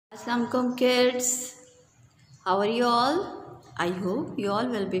Assalamualaikum kids. How are you all? I hope you all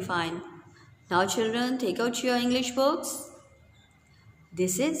will be fine. Now children, take out your English books.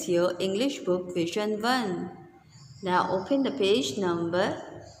 This is your English book Vision 1. Now open the page number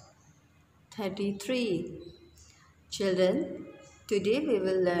 33. Children, today we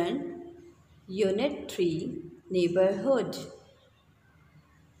will learn Unit 3 Neighborhood.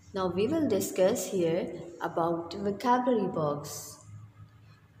 Now we will discuss here about the vocabulary box.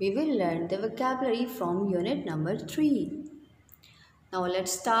 We will learn the vocabulary from unit number 3. Now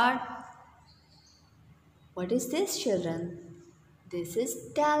let's start. What is this, children? This is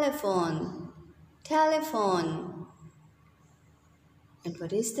telephone. Telephone. And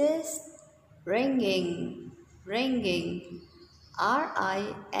what is this? Ringing. Ringing.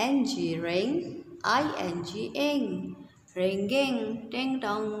 R-I-N-G. Ring. I-N-G. Ing. Ringing. Ding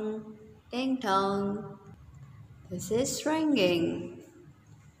dong. Ding dong. This is ringing.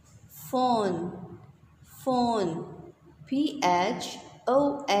 Phone. Phone. P-H-O-N-E.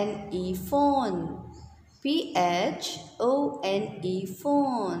 Phone. P-H-O-N-E.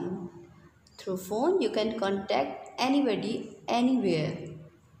 Phone. Through phone you can contact anybody anywhere.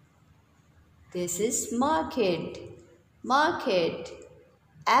 This is market. Market.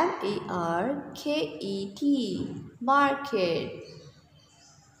 M-A-R-K-E-T. Market.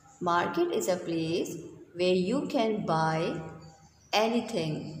 Market is a place where you can buy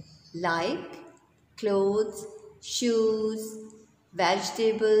anything like clothes, shoes,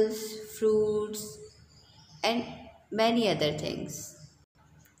 vegetables, fruits, and many other things.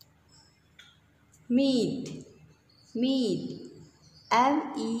 Meat. Meat.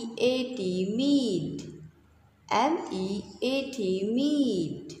 M-E-A-T. Meat. M-E-A-T.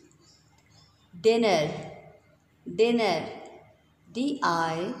 Meat. Dinner. Dinner.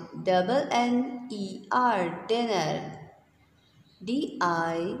 D-I-N-N-E-R. Dinner.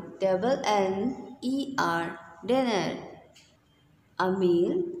 D-I-N-N-E-R. Dinner. A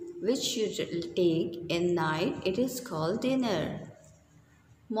meal which you take in night, it is called dinner.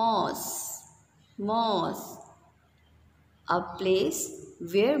 Mosque. Mosque. A place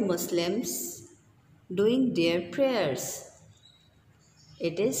where Muslims doing their prayers.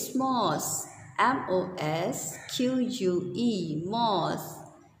 It is mosque. M-O-S-Q-U-E. Mosque.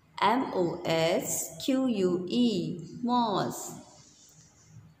 M-O-S-Q-U-E. Mosque.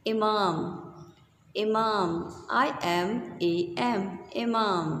 Imam. Imam. I-M-A-M.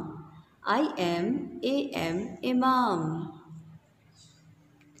 Imam. I-M-A-M. Imam.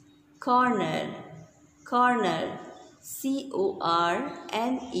 Corner. Corner. C-O-R-N-E-R.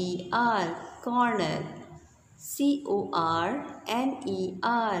 Corner. C-O-R-N-E-R.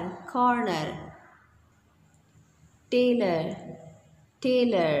 Corner. Tailor.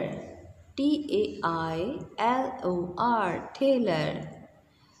 Tailor. T-A-I-L-O-R. Tailor.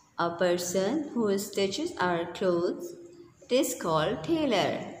 A person who stitches our clothes, it is called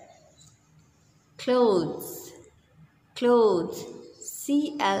tailor. Clothes. Clothes.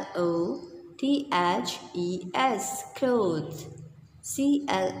 C-L-O-T-H-E-S. Clothes.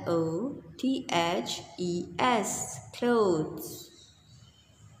 C-L-O-T-H-E-S. Clothes.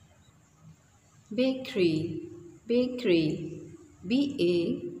 Bakery. Bakery.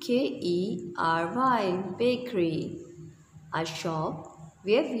 B-A-K-E-R-Y. Bakery. A shop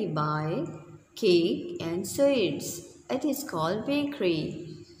where we buy cake and sweets. It is called bakery.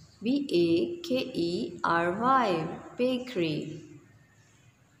 B-A-K-E-R-Y. Bakery.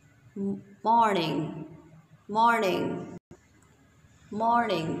 Morning. Morning.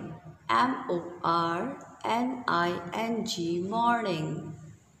 Morning. M-O-R-N-I-N-G. Morning.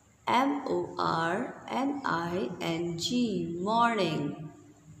 M-O-R-N-I-N-G. Morning.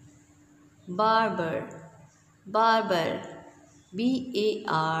 Barber. Barber.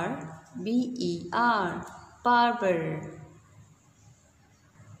 B-A-R-B-E-R. Barber.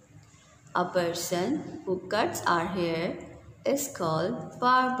 A person who cuts our hair is called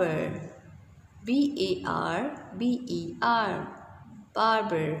barber. B-A-R-B-E-R.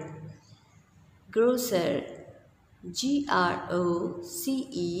 Barber. Grocer. G-R-O-C-E-R.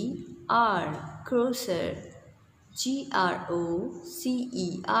 Grocer. G-R-O-C-E-R.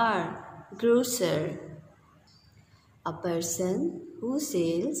 Grocer. A person who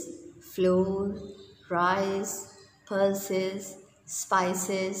sells flour, rice, pulses,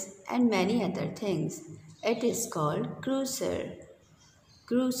 spices and many other things. It is called grocer.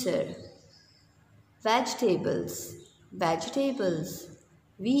 Grocer. Vegetables. Vegetables.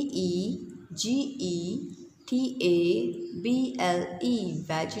 V-E-G-E-T-A-B-L-E.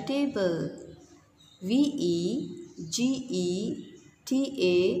 Vegetable. V-E-G-E-T-A-B-L-E.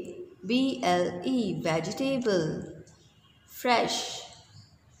 Vegetable. Fresh.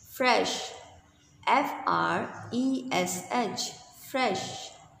 fresh, F-R-E-S-H, fresh,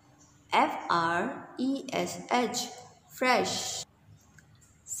 F-R-E-S-H, fresh.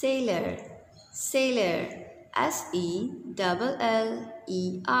 Sailor, sailor, S-E-L-L-E-R,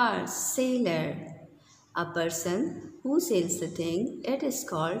 sailor. A person who sails the thing, it is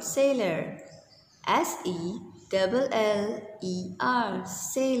called sailor. S-E-L-L-E-R,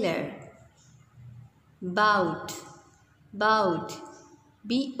 sailor. Bout, bout,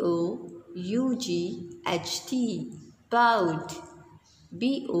 B-O-U-G-H-T, bout,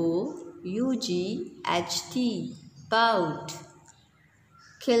 B-O-U-G-H-T, bout.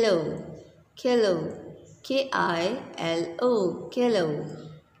 Kilo, kilo, K-I-L-O, kilo,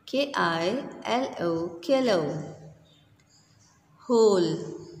 K-I-L-O, kilo. Hole,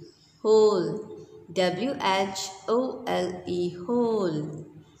 hole, W-H-O-L-E, hole,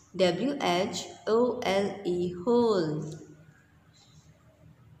 W-H-O-L-E, hole.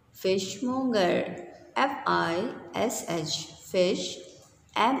 Fishmonger, F-I-S-H, fish,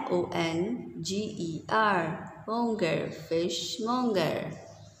 M-O-N-G-E-R, monger, fishmonger.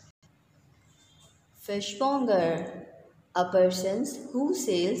 Fishmonger, a person who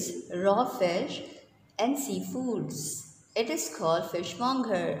sells raw fish and seafoods. It is called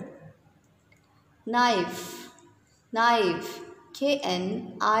fishmonger. Knife, knife,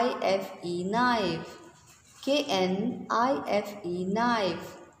 K-N-I-F-E, knife, K-N-I-F-E,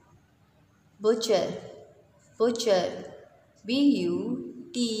 knife. Butcher, butcher, B-U-T-C-H-E-R,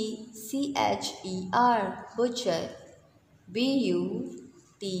 butcher, B-U-T-C-H-E-R,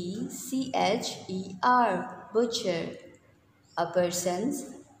 butcher. A person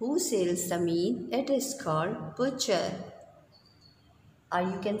who sells the meat, it is called butcher. Or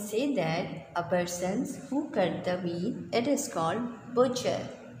you can say that a person who cut the meat, it is called butcher.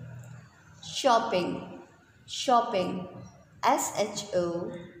 Shopping, shopping,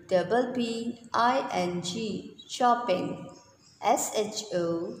 S-H-O-P-P-I-N-G, shopping,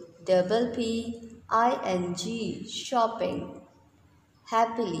 S-H-O-P-P-I-N-G, shopping.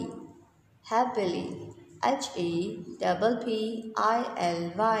 Happily, happily, H-A-P-P-I-L-Y,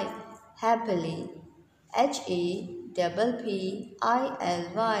 happily, H-A-P-P-I-L-Y,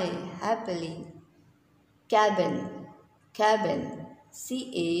 happily. Cabin, cabin,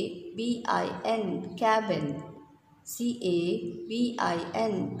 C-A-B-I-N, cabin,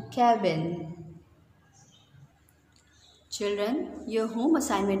 C-A-B-I-N, cabin. Children, your home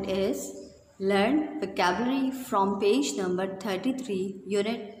assignment is learn vocabulary from page number 33,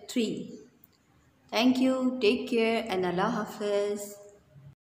 unit 3. Thank you, take care and Allah Hafiz.